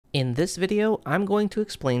In this video, I'm going to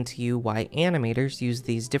explain to you why animators use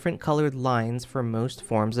these different colored lines for most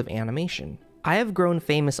forms of animation. I have grown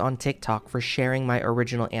famous on TikTok for sharing my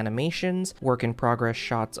original animations, work-in-progress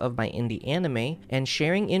shots of my indie anime, and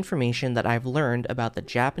sharing information that I've learned about the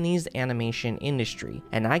Japanese animation industry,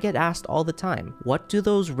 and I get asked all the time, what do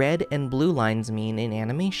those red and blue lines mean in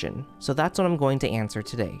animation? So that's what I'm going to answer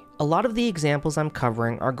today. A lot of the examples I'm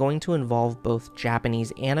covering are going to involve both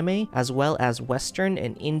Japanese anime as well as Western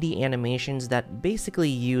and indie animations that basically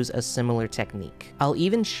use a similar technique. I'll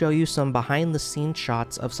even show you some behind-the-scenes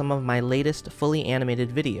shots of some of my latest fully animated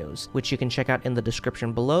videos, which you can check out in the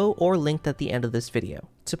description below or linked at the end of this video.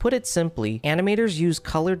 To put it simply, animators use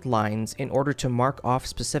colored lines in order to mark off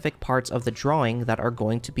specific parts of the drawing that are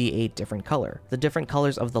going to be a different color. The different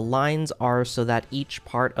colors of the lines are so that each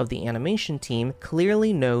part of the animation team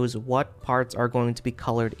clearly knows what parts are going to be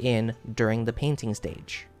colored in during the painting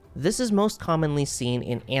stage. This is most commonly seen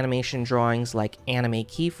in animation drawings like anime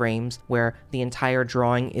keyframes, where the entire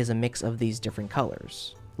drawing is a mix of these different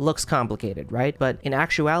colors. Looks complicated, right? But in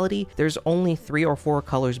actuality, there's only 3 or 4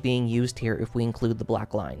 colors being used here if we include the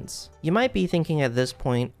black lines. You might be thinking at this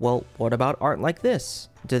point, well, what about art like this?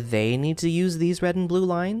 Do they need to use these red and blue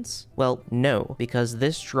lines? Well, no, because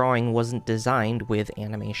this drawing wasn't designed with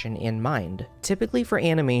animation in mind. Typically for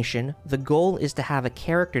animation, the goal is to have a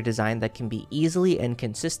character design that can be easily and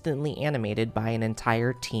consistently animated by an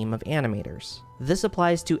entire team of animators. This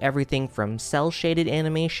applies to everything from cel-shaded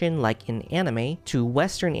animation like in anime, to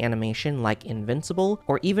Western animation like Invincible,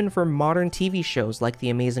 or even for modern TV shows like The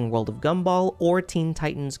Amazing World of Gumball or Teen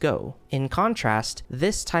Titans Go. In contrast,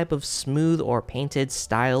 this type of smooth or painted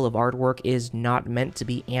style of artwork is not meant to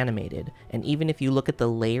be animated, and even if you look at the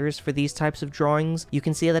layers for these types of drawings, you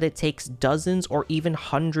can see that it takes dozens or even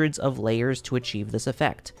hundreds of layers to achieve this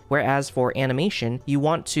effect. Whereas for animation, you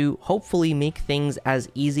want to hopefully make things as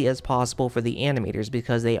easy as possible for the animators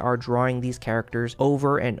because they are drawing these characters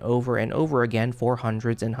over and over and over again for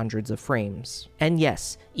hundreds and hundreds of frames. And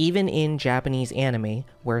yes, even in Japanese anime,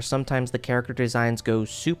 where sometimes the character designs go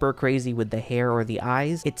super crazy with the hair or the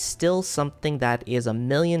eyes, it's still something that is a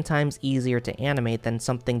million times easier to animate than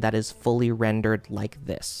something that is fully rendered like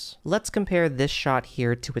this. Let's compare this shot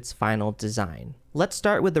here to its final design. Let's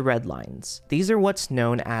start with the red lines. These are what's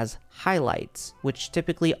known as highlights, which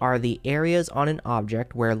typically are the areas on an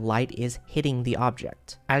object where light is hitting the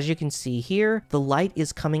object. As you can see here, the light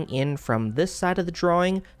is coming in from this side of the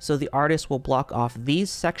drawing, so the artist will block off these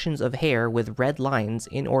sections of hair with red lines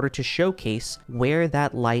in order to showcase where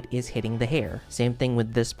that light is hitting the hair. Same thing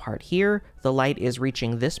with this part here, the light is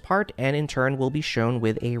reaching this part and in turn will be shown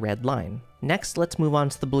with a red line. Next, let's move on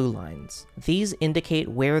to the blue lines. These indicate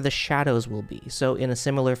where the shadows will be, so in a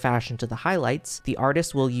similar fashion to the highlights, the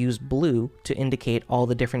artist will use blue to indicate all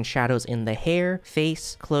the different shadows in the hair,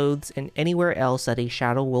 face, clothes, and anywhere else that a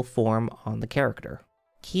shadow will form on the character.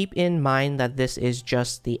 Keep in mind that this is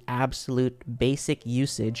just the absolute basic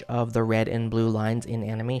usage of the red and blue lines in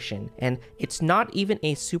animation, and it's not even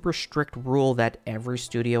a super strict rule that every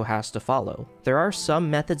studio has to follow. There are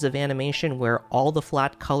some methods of animation where all the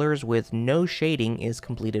flat colors with no shading is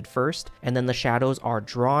completed first, and then the shadows are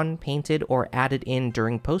drawn, painted, or added in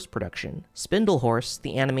during post-production. Spindlehorse,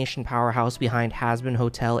 the animation powerhouse behind Hazbin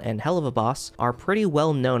Hotel and Hell of a Boss, are pretty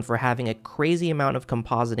well known for having a crazy amount of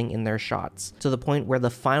compositing in their shots, to the point where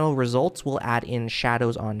the final results will add in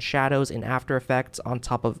shadows on shadows in After Effects on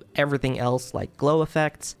top of everything else like glow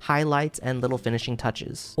effects, highlights, and little finishing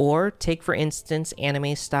touches. Or take for instance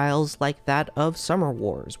anime styles like that of Summer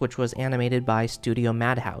Wars, which was animated by Studio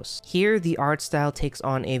Madhouse. Here the art style takes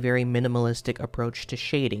on a very minimalistic approach to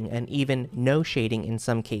shading, and even no shading in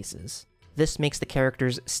some cases. This makes the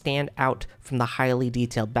characters stand out from the highly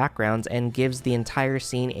detailed backgrounds and gives the entire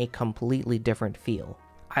scene a completely different feel.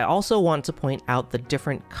 I also want to point out the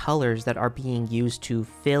different colors that are being used to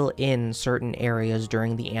fill in certain areas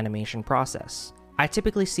during the animation process. I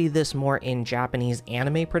typically see this more in Japanese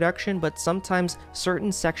anime production, but sometimes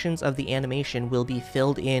certain sections of the animation will be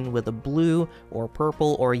filled in with a blue or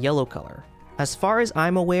purple or yellow color. As far as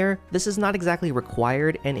I'm aware, this is not exactly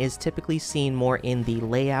required and is typically seen more in the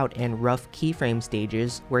layout and rough keyframe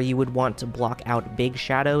stages where you would want to block out big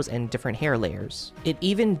shadows and different hair layers. It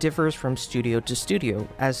even differs from studio to studio,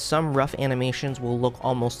 as some rough animations will look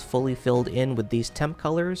almost fully filled in with these temp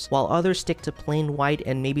colors, while others stick to plain white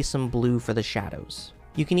and maybe some blue for the shadows.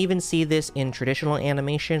 You can even see this in traditional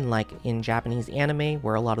animation, like in Japanese anime,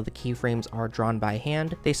 where a lot of the keyframes are drawn by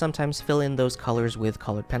hand. They sometimes fill in those colors with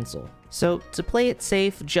colored pencil. So to play it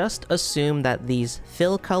safe, just assume that these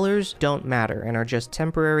fill colors don't matter and are just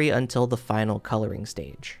temporary until the final coloring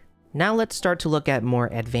stage. Now let's start to look at more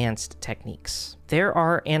advanced techniques. There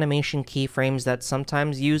are animation keyframes that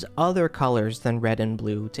sometimes use other colors than red and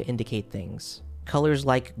blue to indicate things. Colors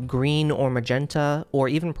like green or magenta or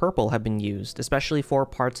even purple have been used, especially for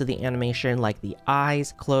parts of the animation like the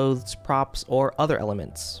eyes, clothes, props, or other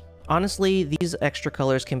elements. Honestly, these extra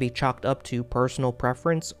colors can be chalked up to personal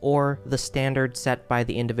preference or the standard set by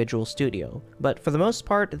the individual studio, but for the most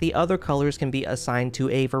part, the other colors can be assigned to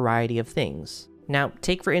a variety of things. Now,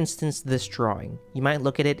 take for instance this drawing. You might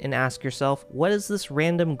look at it and ask yourself, what is this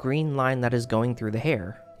random green line that is going through the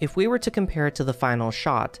hair? If we were to compare it to the final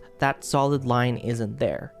shot, that solid line isn't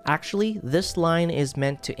there. Actually, this line is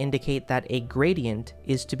meant to indicate that a gradient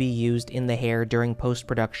is to be used in the hair during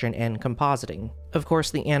post-production and compositing. Of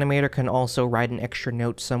course, the animator can also write an extra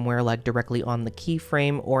note somewhere, like directly on the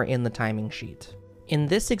keyframe or in the timing sheet. In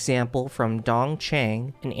this example from Dong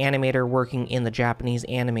Chang, an animator working in the Japanese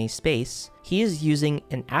anime space, he is using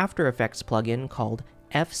an After Effects plugin called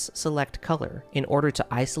F's Select Color in order to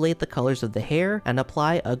isolate the colors of the hair and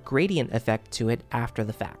apply a gradient effect to it after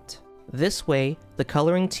the fact. This way, the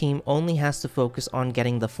coloring team only has to focus on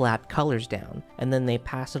getting the flat colors down, and then they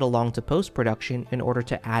pass it along to post-production in order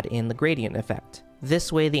to add in the gradient effect.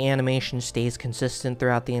 This way the animation stays consistent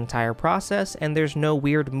throughout the entire process, and there's no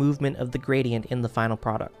weird movement of the gradient in the final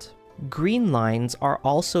product. Green lines are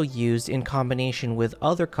also used in combination with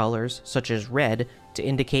other colors, such as red, to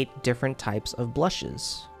indicate different types of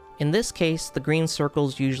blushes. In this case, the green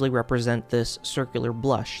circles usually represent this circular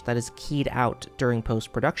blush that is keyed out during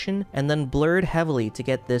post-production and then blurred heavily to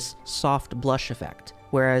get this soft blush effect,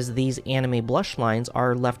 whereas these anime blush lines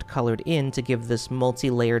are left colored in to give this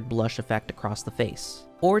multi-layered blush effect across the face.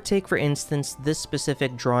 Or take for instance this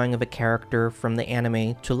specific drawing of a character from the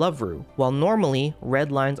anime To Love Ru. While normally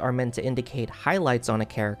red lines are meant to indicate highlights on a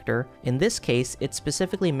character, in this case it's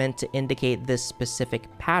specifically meant to indicate this specific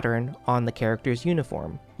pattern on the character's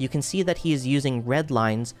uniform. You can see that he is using red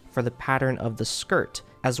lines for the pattern of the skirt,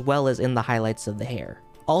 as well as in the highlights of the hair.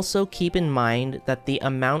 Also keep in mind that the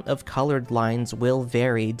amount of colored lines will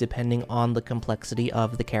vary depending on the complexity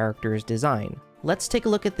of the character's design. Let's take a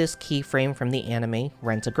look at this keyframe from the anime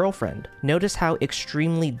Rent a Girlfriend. Notice how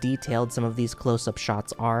extremely detailed some of these close-up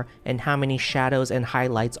shots are and how many shadows and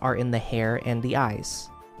highlights are in the hair and the eyes.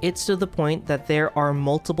 It's to the point that there are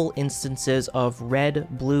multiple instances of red,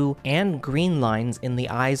 blue, and green lines in the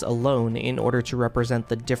eyes alone in order to represent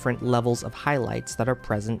the different levels of highlights that are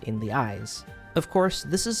present in the eyes. Of course,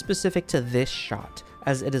 this is specific to this shot,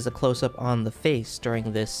 as it is a close-up on the face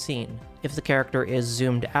during this scene. If the character is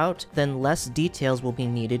zoomed out, then less details will be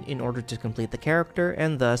needed in order to complete the character,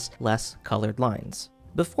 and thus less colored lines.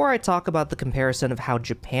 Before I talk about the comparison of how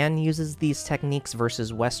Japan uses these techniques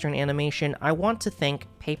versus Western animation, I want to thank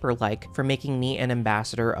Paperlike for making me an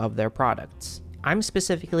ambassador of their products. I'm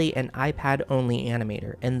specifically an iPad-only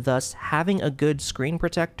animator, and thus having a good screen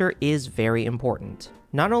protector is very important.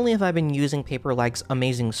 Not only have I been using Paperlike's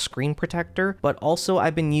amazing screen protector, but also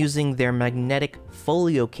I've been using their magnetic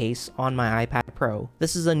folio case on my iPad Pro.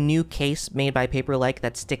 This is a new case made by Paperlike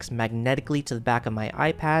that sticks magnetically to the back of my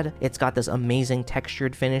iPad. It's got this amazing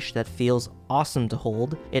textured finish that feels awesome to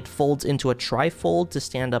hold. It folds into a trifold to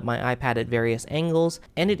stand up my iPad at various angles,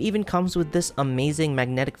 and it even comes with this amazing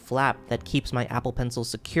magnetic flap that keeps my Apple Pencil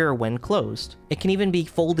secure when closed. It can even be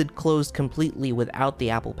folded closed completely without the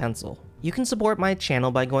Apple Pencil. You can support my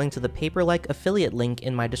channel by going to the Paperlike affiliate link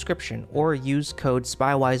in my description, or use code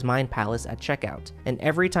SPYWISEMindPalace at checkout. And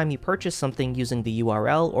every time you purchase something using the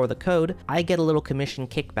URL or the code, I get a little commission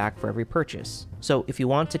kickback for every purchase. So if you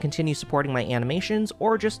want to continue supporting my animations,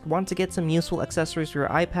 or just want to get some useful accessories for your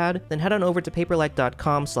iPad, then head on over to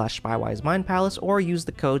paperlike.com/SPYWISEMindPalace or use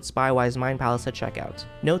the code SPYWISEMindPalace at checkout.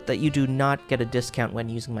 Note that you do not get a discount when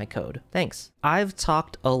using my code. Thanks. I've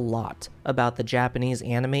talked a lot about the Japanese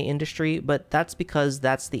anime industry, but that's because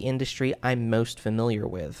that's the industry I'm most familiar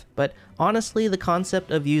with. But honestly, the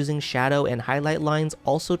concept of using shadow and highlight lines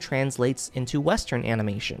also translates into Western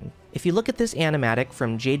animation. If you look at this animatic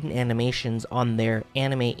from Jaden Animations on their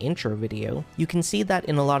anime intro video, you can see that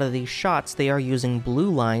in a lot of these shots they are using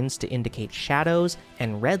blue lines to indicate shadows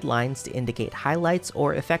and red lines to indicate highlights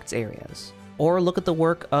or effects areas. Or look at the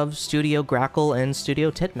work of Studio Grackle and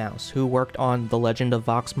Studio Titmouse, who worked on The Legend of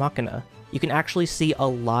Vox Machina. You can actually see a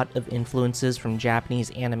lot of influences from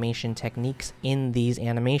Japanese animation techniques in these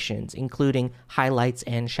animations, including highlights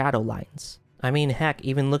and shadow lines. I mean, heck,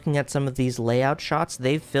 even looking at some of these layout shots,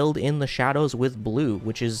 they've filled in the shadows with blue,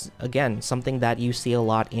 which is, again, something that you see a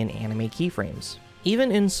lot in anime keyframes.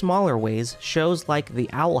 Even in smaller ways, shows like The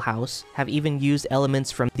Owl House have even used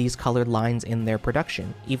elements from these colored lines in their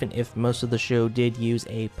production, even if most of the show did use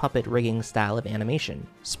a puppet rigging style of animation.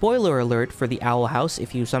 Spoiler alert for The Owl House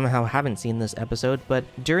if you somehow haven't seen this episode, but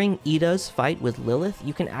during Ida's fight with Lilith,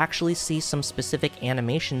 you can actually see some specific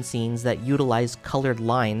animation scenes that utilize colored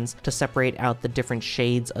lines to separate out the different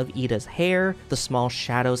shades of Ida's hair, the small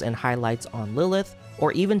shadows and highlights on Lilith,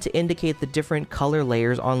 or even to indicate the different color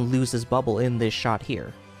layers on Luz's bubble in this shot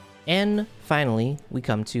here. And finally, we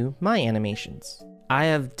come to my animations. I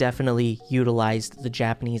have definitely utilized the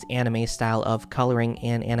Japanese anime style of coloring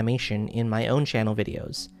and animation in my own channel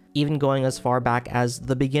videos, even going as far back as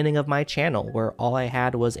the beginning of my channel, where all I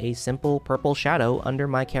had was a simple purple shadow under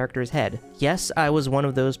my character's head. Yes, I was one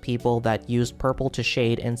of those people that used purple to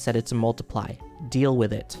shade and set it to multiply. Deal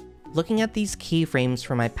with it. Looking at these keyframes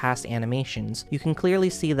from my past animations, you can clearly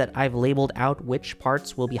see that I've labeled out which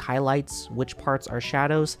parts will be highlights, which parts are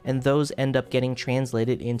shadows, and those end up getting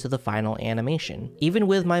translated into the final animation. Even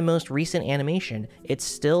with my most recent animation, it's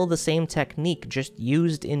still the same technique, just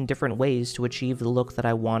used in different ways to achieve the look that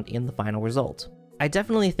I want in the final result. I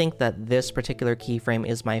definitely think that this particular keyframe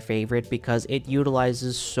is my favorite because it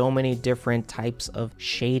utilizes so many different types of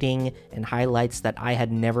shading and highlights that I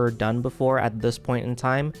had never done before at this point in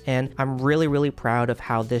time, and I'm really proud of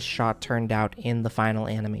how this shot turned out in the final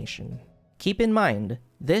animation. Keep in mind,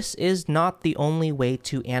 this is not the only way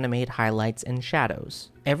to animate highlights and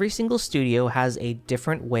shadows. Every single studio has a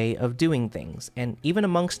different way of doing things, and even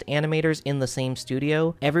amongst animators in the same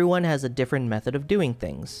studio, everyone has a different method of doing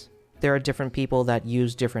things. There are different people that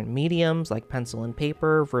use different mediums like pencil and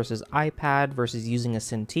paper versus iPad versus using a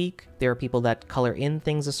Cintiq. There are people that color in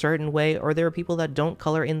things a certain way, or there are people that don't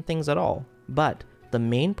color in things at all. But the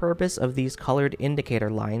main purpose of these colored indicator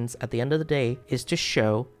lines at the end of the day is to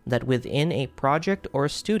show that within a project or a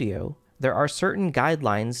studio, there are certain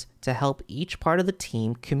guidelines to help each part of the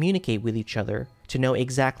team communicate with each other to know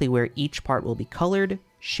exactly where each part will be colored,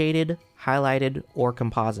 shaded, highlighted, or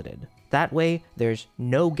composited. That way, there's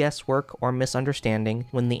no guesswork or misunderstanding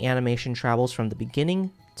when the animation travels from the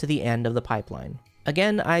beginning to the end of the pipeline.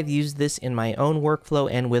 Again, I've used this in my own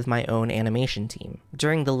workflow and with my own animation team.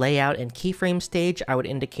 During the layout and keyframe stage, I would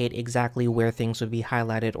indicate exactly where things would be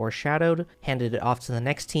highlighted or shadowed, handed it off to the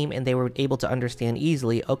next team, and they were able to understand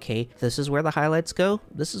easily, okay, this is where the highlights go,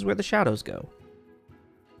 this is where the shadows go.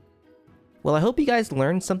 Well, I hope you guys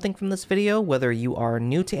learned something from this video, whether you are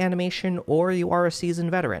new to animation or you are a seasoned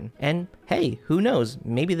veteran. And hey, who knows,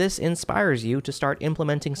 maybe this inspires you to start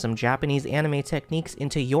implementing some Japanese anime techniques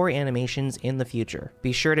into your animations in the future.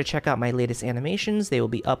 Be sure to check out my latest animations, they will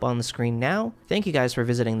be up on the screen now. Thank you guys for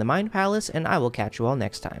visiting the Mind Palace, and I will catch you all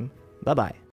next time. Bye bye.